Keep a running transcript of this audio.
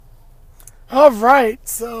All right,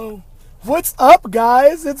 so what's up,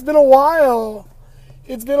 guys? It's been a while.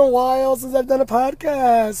 It's been a while since I've done a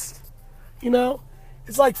podcast. You know,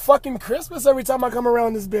 it's like fucking Christmas every time I come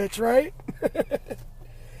around this bitch, right?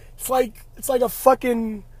 it's like a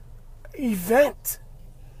fucking event.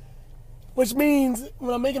 Which means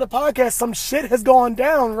when I'm making a podcast, some shit has gone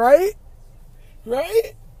down, right?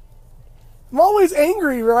 Right? I'm always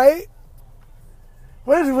angry, right?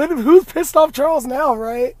 Who's pissed off Charles now,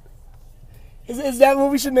 right? Is that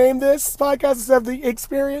what we should name this podcast instead of the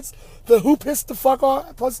experience? The who pissed the fuck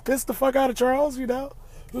out of Charles, you know?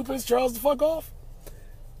 Who pissed Charles the fuck off?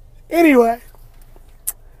 Anyway,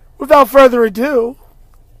 without further ado,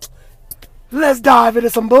 let's dive into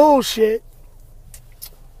some bullshit.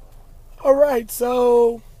 Alright,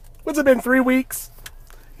 so what's it been, 3 weeks?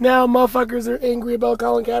 Now motherfuckers are angry about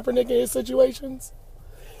Colin Kaepernick and his situations.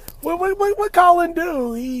 What Colin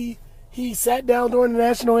do? He sat down during the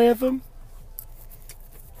national anthem.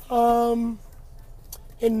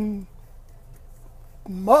 And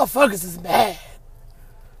motherfuckers is mad.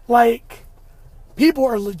 Like, people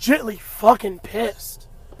are legitly fucking pissed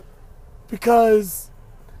because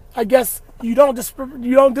I guess you don't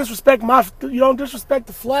disrespect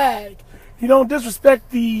the flag, you don't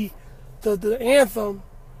disrespect the anthem,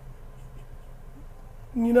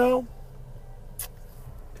 you know.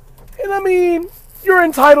 And I mean, you're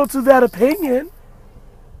entitled to that opinion.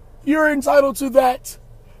 You're entitled to that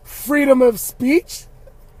freedom of speech,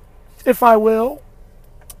 if I will.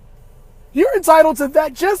 You're entitled to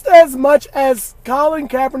that just as much as Colin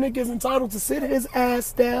Kaepernick is entitled to sit his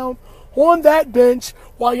ass down on that bench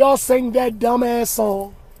while y'all sing that dumbass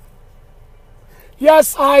song.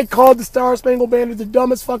 Yes, I called the Star Spangled Banner the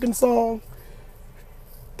dumbest fucking song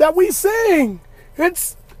that we sing.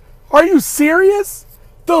 Are you serious?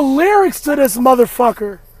 The lyrics to this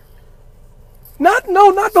motherfucker. Not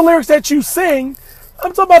the lyrics that you sing.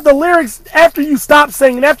 I'm talking about the lyrics after you stop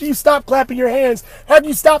singing, after you stop clapping your hands, after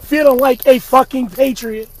you stop feeling like a fucking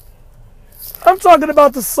patriot. I'm talking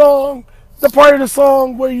about the song, the part of the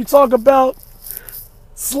song where you talk about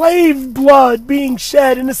slave blood being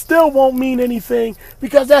shed, and it still won't mean anything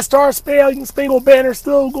because that Star Spangled Banner is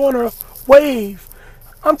still going to wave.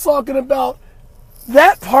 I'm talking about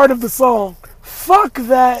that part of the song. Fuck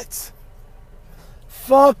that.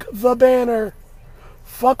 Fuck the banner.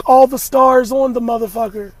 Fuck all the stars on the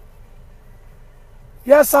motherfucker.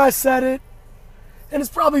 Yes, I said it. And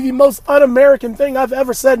it's probably the most un-American thing I've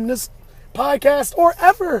ever said in this podcast or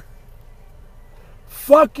ever.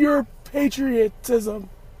 Fuck your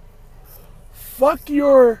patriotism. Fuck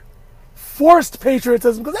your forced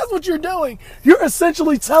patriotism, because that's what you're doing. You're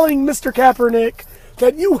essentially telling Mr. Kaepernick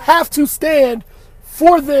that you have to stand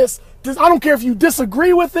for this. I don't care if you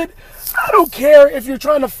disagree with it. I don't care if you're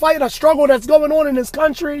trying to fight a struggle that's going on in this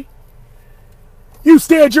country. You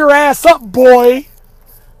stand your ass up, boy.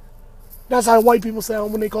 That's how white people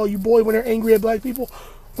sound when they call you boy, when they're angry at black people,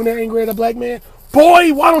 when they're angry at a black man.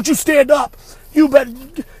 Boy, why don't you stand up? You bet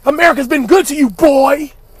America's been good to you,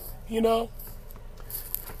 boy. You know?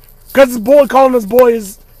 Because this boy calling us boy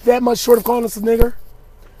is that much short of calling us a nigger.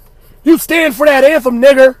 You stand for that anthem,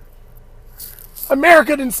 nigger.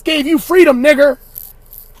 America done gave you freedom, nigger.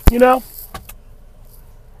 You know?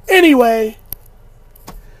 Anyway,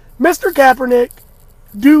 Mr. Kaepernick,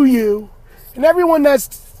 do you. And everyone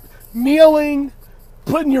that's kneeling,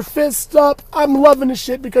 putting your fists up, I'm loving this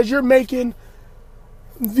shit because you're making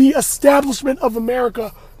the establishment of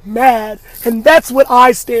America mad. And that's what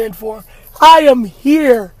I stand for. I am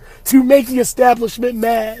here to make the establishment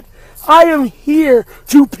mad. I am here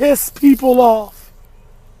to piss people off.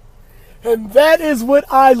 And that is what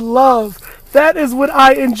I love. That is what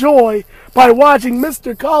I enjoy by watching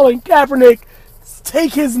Mr. Colin Kaepernick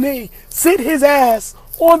take his knee, sit his ass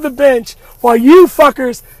on the bench while you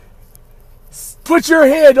fuckers put your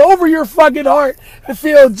head over your fucking heart and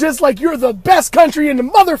feel just like you're the best country in the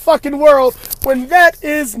motherfucking world when that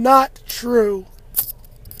is not true.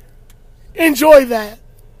 Enjoy that.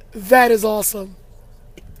 That is awesome.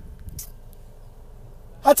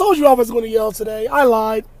 I told you I was going to yell today. I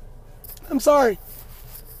lied. I'm sorry.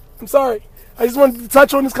 I just wanted to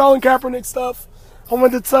touch on this Colin Kaepernick stuff. I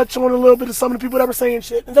wanted to touch on a little bit of some of the people that were saying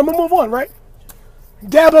shit. And then we'll move on, right?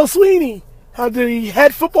 Dabo Sweeney, the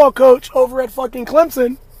head football coach over at fucking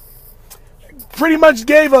Clemson, pretty much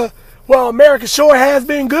gave a, well, America sure has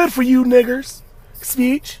been good for you niggers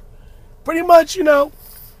speech. Pretty much, you know,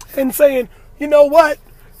 and saying, you know what?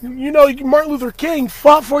 You know, Martin Luther King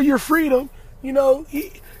fought for your freedom. You know,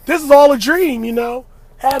 this is all a dream, you know.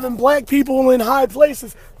 Having black people in high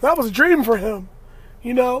places, that was a dream for him.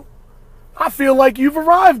 You know, I feel like you've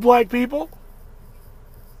arrived, black people.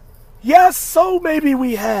 Yes, so maybe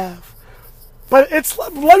we have. But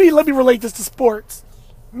let me relate this to sports.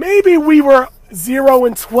 Maybe we were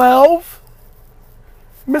 0-12,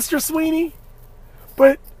 Mr. Sweeney.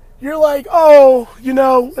 But you're like, oh, I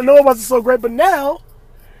know it wasn't so great, but now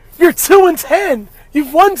you're 2-10.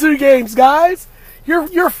 You've won 2 games, guys.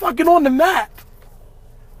 You're fucking on the map.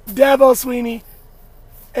 Dabo Sweeney,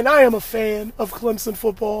 and I am a fan of Clemson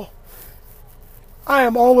football. I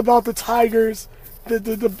am all about the Tigers,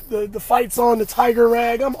 the fights on the Tiger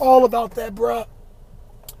rag. I'm all about that, bruh.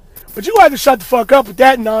 But you had to shut the fuck up with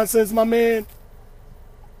that nonsense, my man.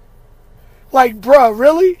 Like, bruh,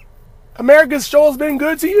 really? America's show has been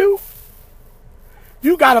good to you?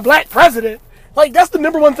 You got a black president. Like, that's the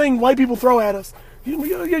number one thing white people throw at us.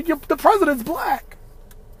 The president's black.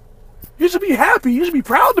 You should be happy. You should be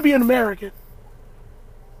proud to be an American.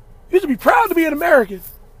 You should be proud to be an American.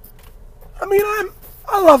 I mean,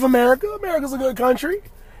 I love America. America's a good country.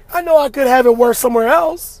 I know I could have it worse somewhere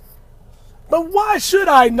else. But why should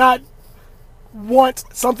I not want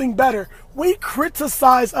something better? We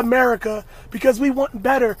criticize America because we want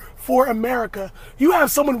better for America. You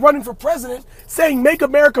have someone running for president saying, make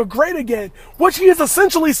America great again, which he is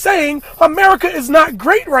essentially saying America is not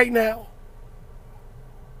great right now.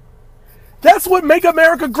 That's what make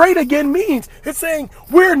America great again means. It's saying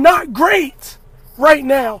we're not great right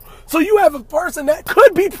now. So you have a person that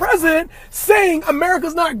could be president saying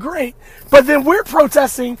America's not great, but then we're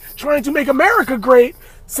protesting, trying to make America great,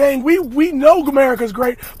 saying we know America's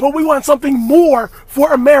great, but we want something more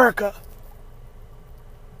for America.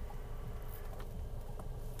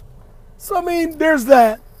 So, I mean, there's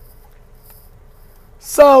that.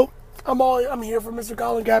 So, I'm here for Mr.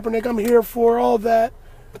 Colin Kaepernick. I'm here for all that.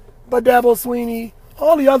 But Dabo Sweeney,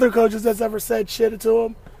 all the other coaches that's ever said shit to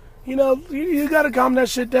him, you got to calm that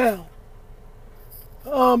shit down.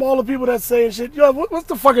 All the people that's saying shit. What's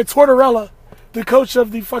the fucking Tortorella, the coach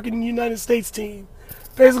of the fucking United States team,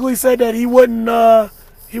 basically said that he wouldn't,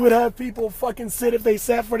 he would have people fucking sit if they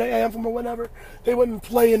sat for the anthem or whatever. They wouldn't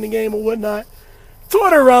play in the game or whatnot.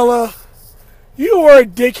 Tortorella, you are a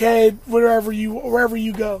dickhead wherever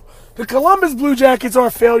you go. The Columbus Blue Jackets are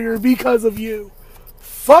a failure because of you.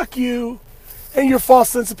 Fuck you and your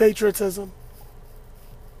false sense of patriotism.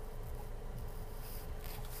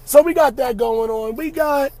 So we got that going on. We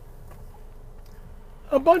got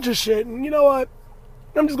a bunch of shit. And you know what?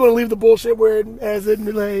 I'm just going to leave the bullshit as it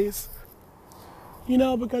lays.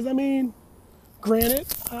 Because, I mean, granted,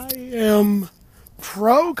 I am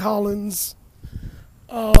pro Collins,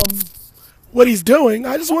 what he's doing.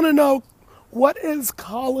 I just want to know, what is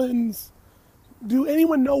Collins? Do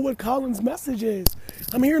anyone know what Collins' message is?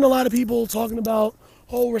 I'm hearing a lot of people talking about,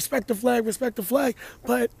 oh, respect the flag,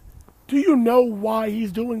 but do you know why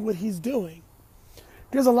he's doing what he's doing?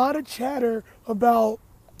 There's a lot of chatter about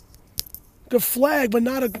the flag, but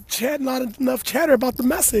not enough chatter about the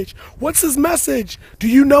message. What's his message? Do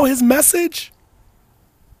you know his message?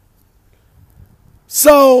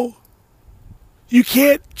 So, you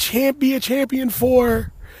can't be a champion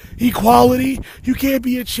for equality. You can't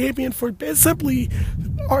be a champion for simply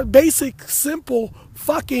our basic, simple,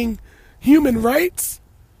 fucking human rights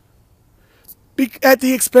at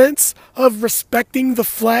the expense of respecting the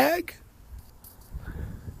flag?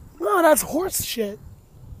 No, that's horse shit.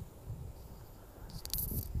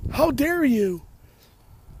 How dare you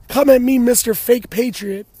come at me, Mr. Fake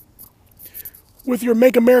Patriot, with your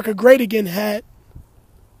Make America Great Again hat,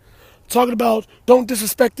 talking about don't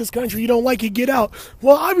disrespect this country, you don't like it, get out.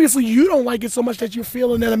 Well, obviously you don't like it so much that you're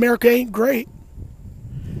feeling that America ain't great.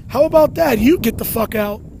 How about that? You get the fuck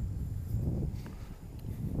out.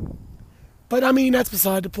 But I mean, that's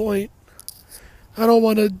beside the point. I don't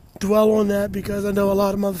want to dwell on that because I know a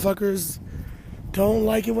lot of motherfuckers don't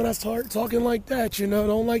like it when I start talking like that,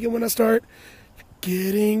 don't like it when I start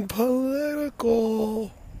getting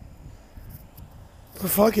political.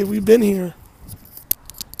 But fuck it, we've been here.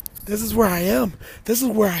 This is where I am. This is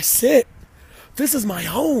where I sit. This is my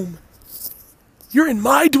home. You're in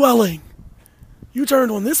my dwelling. You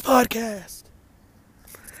turned on this podcast.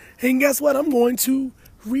 And guess what? I'm going to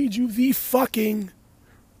read you the fucking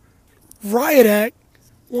riot act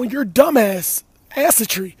on your dumbass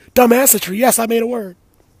assetry. Dumbassetry. Yes, I made a word.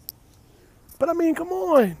 But I mean, come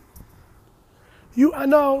on. I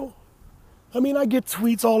know. I mean, I get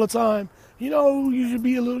tweets all the time.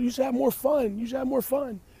 You should have more fun. You should have more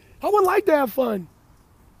fun. I would like to have fun.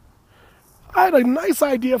 I had a nice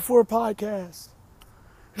idea for a podcast.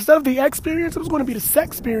 Instead of the experience, it was going to be the sex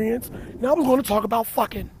experience. Now I was going to talk about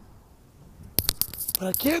fucking. But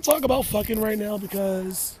I can't talk about fucking right now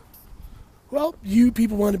because, well, you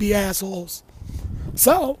people want to be assholes.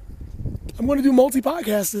 So, I'm going to do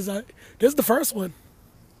multi-podcasts. This is the first one.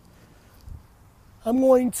 I'm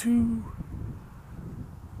going to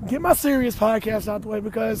get my serious podcast out the way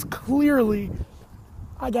because clearly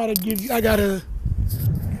I gotta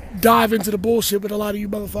dive into the bullshit with a lot of you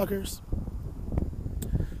motherfuckers.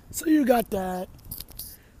 So you got that.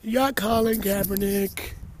 You got Colin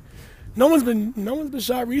Kaepernick. No one's been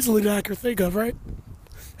shot recently that I can think of, right?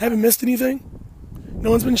 Haven't missed anything? No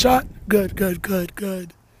one's been shot? Good.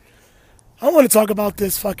 I want to talk about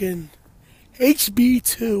this fucking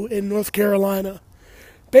HB2 in North Carolina.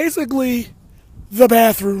 Basically, the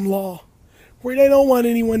bathroom law, where they don't want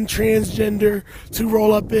anyone transgender to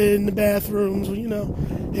roll up in the bathrooms. You know,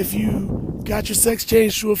 if you got your sex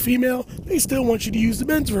changed to a female, they still want you to use the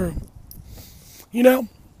men's room. You know?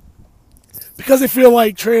 Because they feel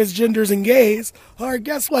like transgenders and gays are,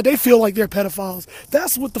 guess what? They feel like they're pedophiles.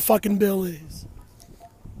 That's what the fucking bill is.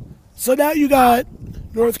 So now you got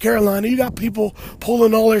North Carolina. You got people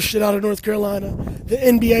pulling all their shit out of North Carolina. The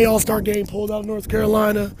NBA All-Star Game pulled out of North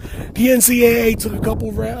Carolina. The NCAA took a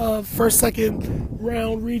couple first, second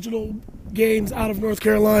round regional games out of North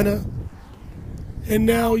Carolina. And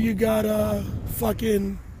now you got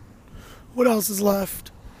fucking, what else is left?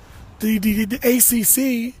 The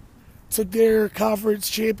ACC took their conference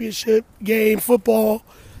championship game, football,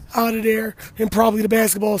 out of there, and probably the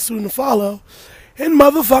basketball soon to follow. And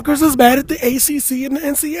motherfuckers is mad at the ACC and the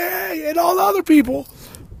NCAA and all the other people.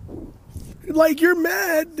 Like, you're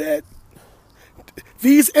mad that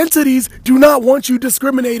these entities do not want you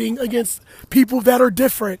discriminating against people that are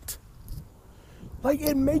different. Like,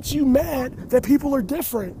 it makes you mad that people are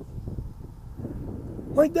different.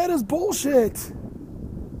 Like, that is bullshit.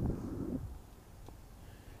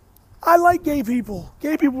 I like gay people.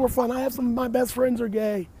 Gay people were fun. I have some of my best friends are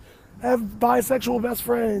gay. I have bisexual best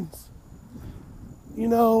friends. You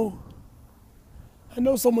know, I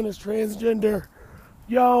know someone is transgender.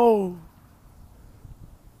 Yo,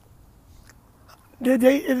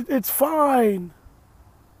 it's fine.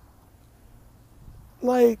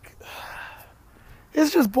 Like,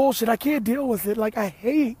 it's just bullshit. I can't deal with it. Like, I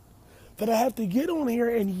hate that I have to get on here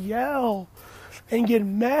and yell and get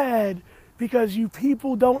mad because you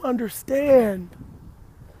people don't understand.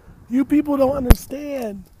 You people don't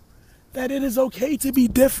understand that it is okay to be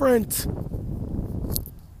different.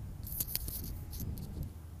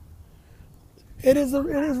 It is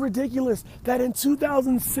ridiculous that in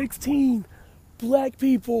 2016, black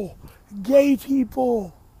people, gay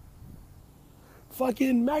people,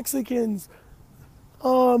 fucking Mexicans,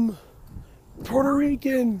 Puerto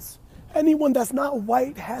Ricans, anyone that's not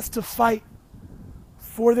white has to fight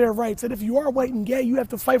for their rights. And if you are white and gay, you have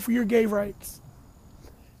to fight for your gay rights.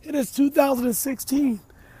 It is 2016.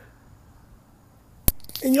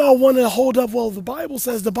 And y'all want to hold up, well, the Bible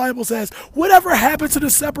says, whatever happened to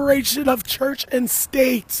the separation of church and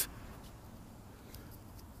state?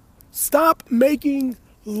 Stop making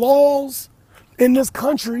laws in this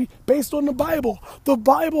country based on the Bible. The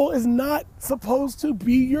Bible is not supposed to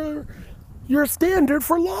be your standard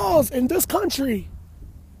for laws in this country.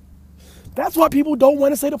 That's why people don't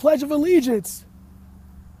want to say the Pledge of Allegiance.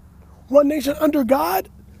 One nation under God?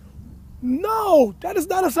 No, that is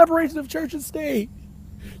not a separation of church and state.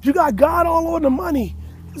 You got God all on the money.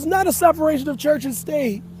 It's not a separation of church and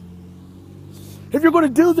state. If you're going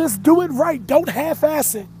to do this, do it right. Don't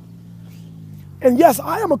half-ass it. And yes,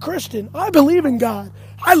 I am a Christian. I believe in God.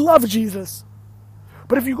 I love Jesus.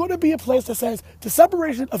 But if you're going to be a place that says the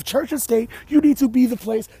separation of church and state, you need to be the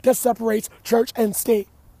place that separates church and state.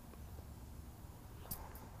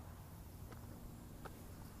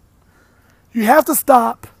 You have to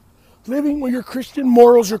stop living with your Christian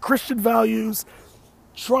morals, your Christian values,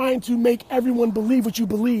 trying to make everyone believe what you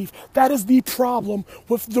believe. That is the problem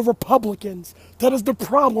with the Republicans. That is the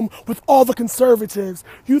problem with all the conservatives.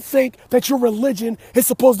 You think that your religion is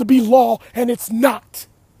supposed to be law, and it's not.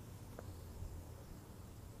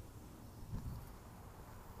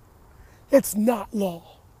 It's not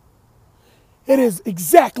law. It is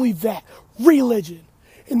exactly that, religion.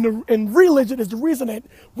 And religion is the reason that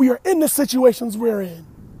we are in the situations we're in.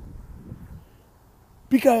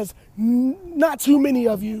 Because not too many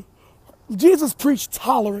of you, Jesus preached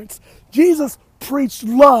tolerance. Jesus preached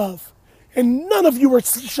love. And none of you are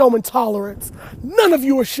showing tolerance. None of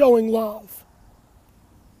you are showing love.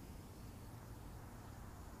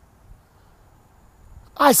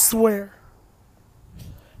 I swear.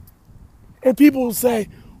 And people will say,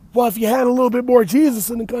 well, if you had a little bit more Jesus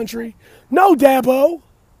in the country. No, Dabo.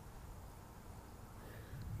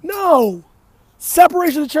 No.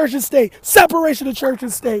 Separation of church and state. Separation of church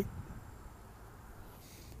and state.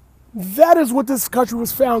 That is what this country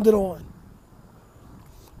was founded on.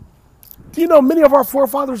 Do you know many of our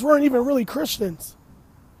forefathers weren't even really Christians?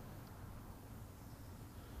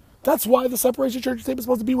 That's why the separation of church and state is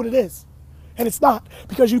supposed to be what it is. And it's not,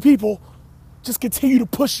 because you people just continue to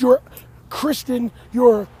push your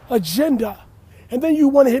your agenda. And then you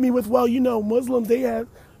want to hit me with, well, you know, Muslims, we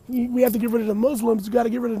have to get rid of the Muslims. You got to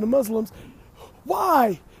get rid of the Muslims.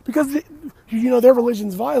 Why? Because, you know, their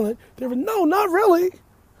religion's violent. No, not really.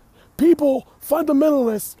 People,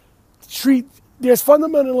 fundamentalists, there's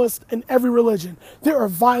fundamentalists in every religion. There are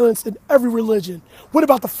violence in every religion. What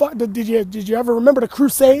about did you ever remember the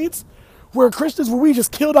Crusades? Where we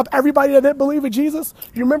just killed up everybody that didn't believe in Jesus?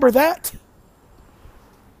 You remember that?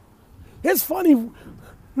 It's funny.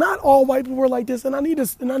 Not all white people were like this, and I need to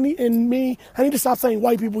stop saying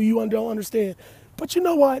white people you don't understand. But you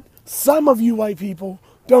know what? Some of you white people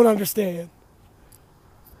don't understand.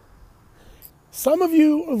 Some of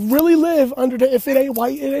you really live under the if it ain't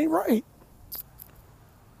white, it ain't right.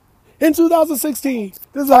 In 2016,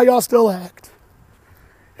 this is how y'all still act.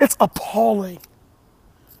 It's appalling.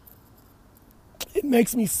 It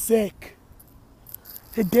makes me sick.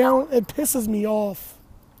 It pisses me off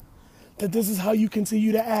that this is how you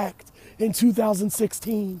continue to act in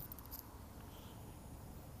 2016.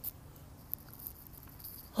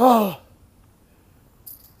 Oh,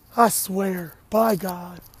 I swear, by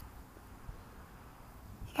God,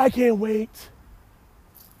 I can't wait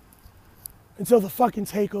until the fucking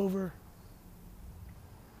takeover.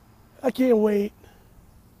 I can't wait.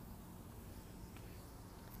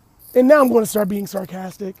 And now I'm going to start being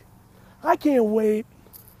sarcastic. I can't wait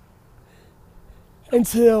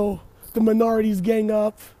until the minorities gang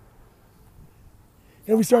up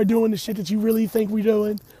and we start doing the shit that you really think we're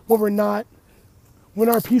doing when we're not. When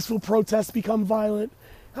our peaceful protests become violent.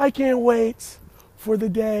 I can't wait for the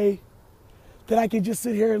day that I can just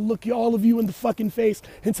sit here and look all of you in the fucking face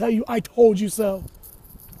and tell you I told you so.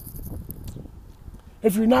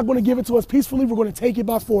 If you're not going to give it to us peacefully, we're going to take it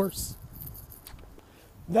by force.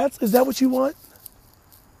 Is that what you want?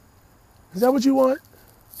 Is that what you want?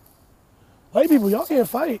 White people, y'all can't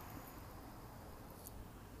fight.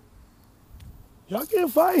 Y'all can't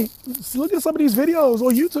fight. Look at some of these videos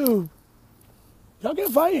on YouTube. Y'all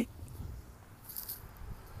can't fight.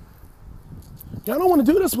 Y'all don't want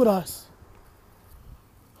to do this with us.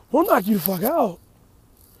 We'll knock you the fuck out.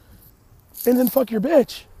 And then fuck your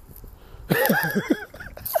bitch.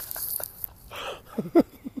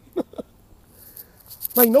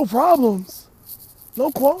 Like, no problems.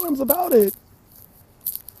 No qualms about it.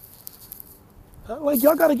 Like,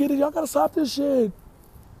 y'all gotta get it. Y'all gotta stop this shit.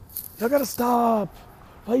 Y'all gotta stop.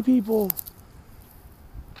 White people.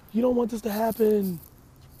 You don't want this to happen.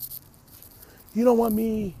 You don't want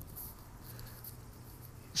me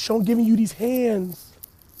giving you these hands.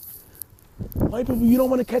 White people, you don't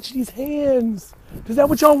want to catch these hands. Is that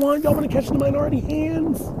what y'all want? Y'all want to catch the minority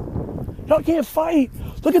hands? Y'all can't fight.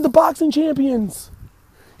 Look at the boxing champions.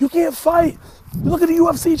 You can't fight. Look at the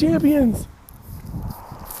UFC champions.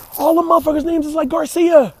 All the motherfuckers' names is like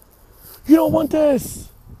Garcia. You don't want this.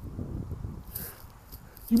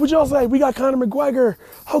 What y'all say? We got Conor McGregor.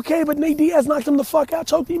 Okay, but Nate Diaz knocked him the fuck out,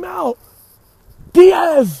 choked him out.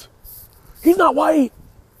 Diaz! He's not white.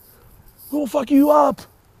 We'll fuck you up.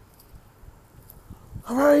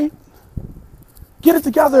 All right? Get it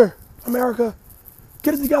together, America.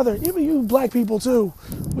 Get it together. Even you black people, too,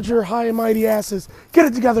 with your high and mighty asses. Get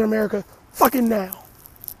it together, America. Fucking now.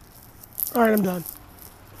 All right, I'm done.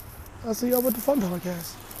 I'll see y'all with the fun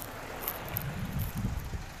podcast.